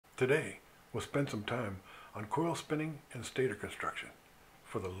Today, we'll spend some time on coil spinning and stator construction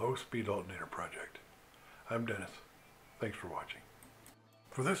for the Low Speed Alternator project. I'm Dennis. Thanks for watching.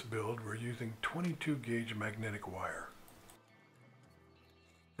 For this build, we're using 22 gauge magnetic wire.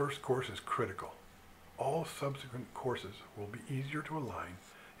 First course is critical. All subsequent courses will be easier to align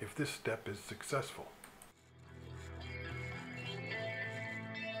if this step is successful.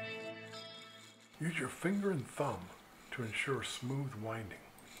 Use your finger and thumb to ensure smooth winding.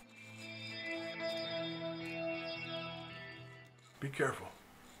 Be careful.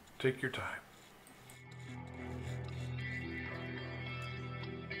 Take your time.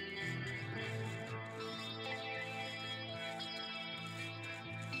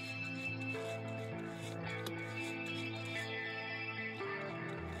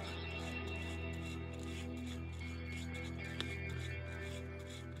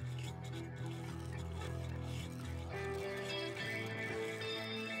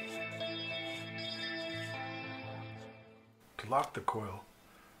 To lock the coil,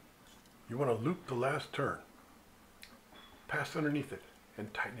 you want to loop the last turn, pass underneath it,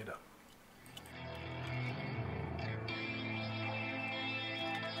 and tighten it up.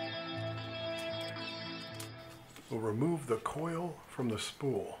 We'll remove the coil from the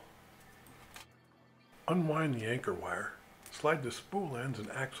spool. Unwind the anchor wire, slide the spool ends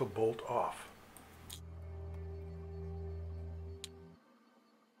and axle bolt off.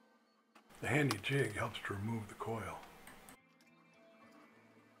 The handy jig helps to remove the coil.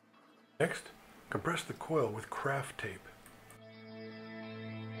 Next, compress the coil with craft tape.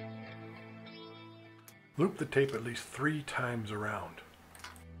 Loop the tape at least 3 times around.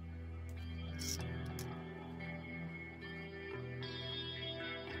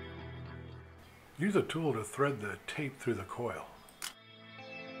 Use a tool to thread the tape through the coil.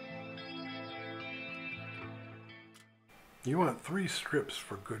 You want 3 strips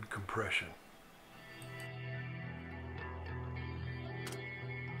for good compression.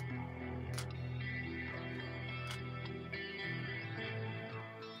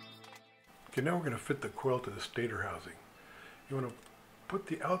 Okay, now we're going to fit the coil to the stator housing. You want to put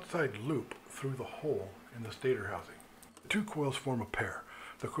the outside loop through the hole in the stator housing. The 2 coils form a pair.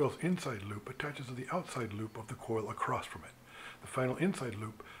 The coil's inside loop attaches to the outside loop of the coil across from it. The final inside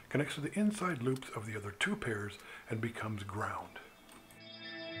loop connects to the inside loops of the other 2 pairs and becomes ground.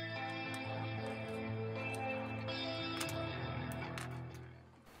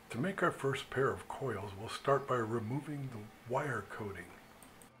 To make our first pair of coils, we'll start by removing the wire coating.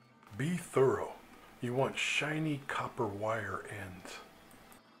 Be thorough. You want shiny copper wire ends.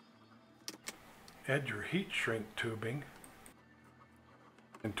 Add your heat shrink tubing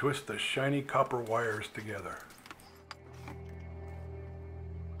and twist the shiny copper wires together.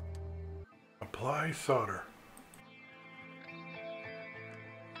 Apply solder.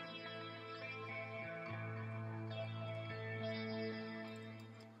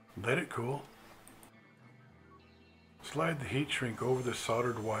 Let it cool. Slide the heat shrink over the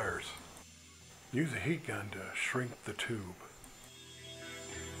soldered wires. Use a heat gun to shrink the tube.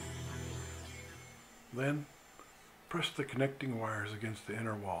 Then, press the connecting wires against the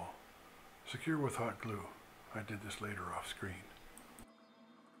inner wall. Secure with hot glue. I did this later off screen.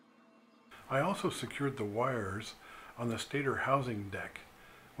 I also secured the wires on the stator housing deck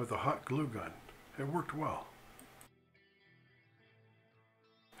with a hot glue gun. It worked well.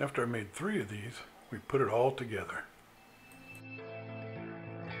 After I made 3 of these, we put it all together.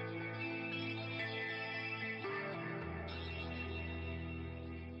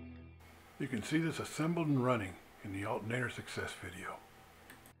 You can see this assembled and running in the alternator success video.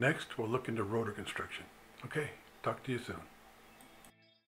 Next, we'll look into rotor construction. Okay, talk to you soon.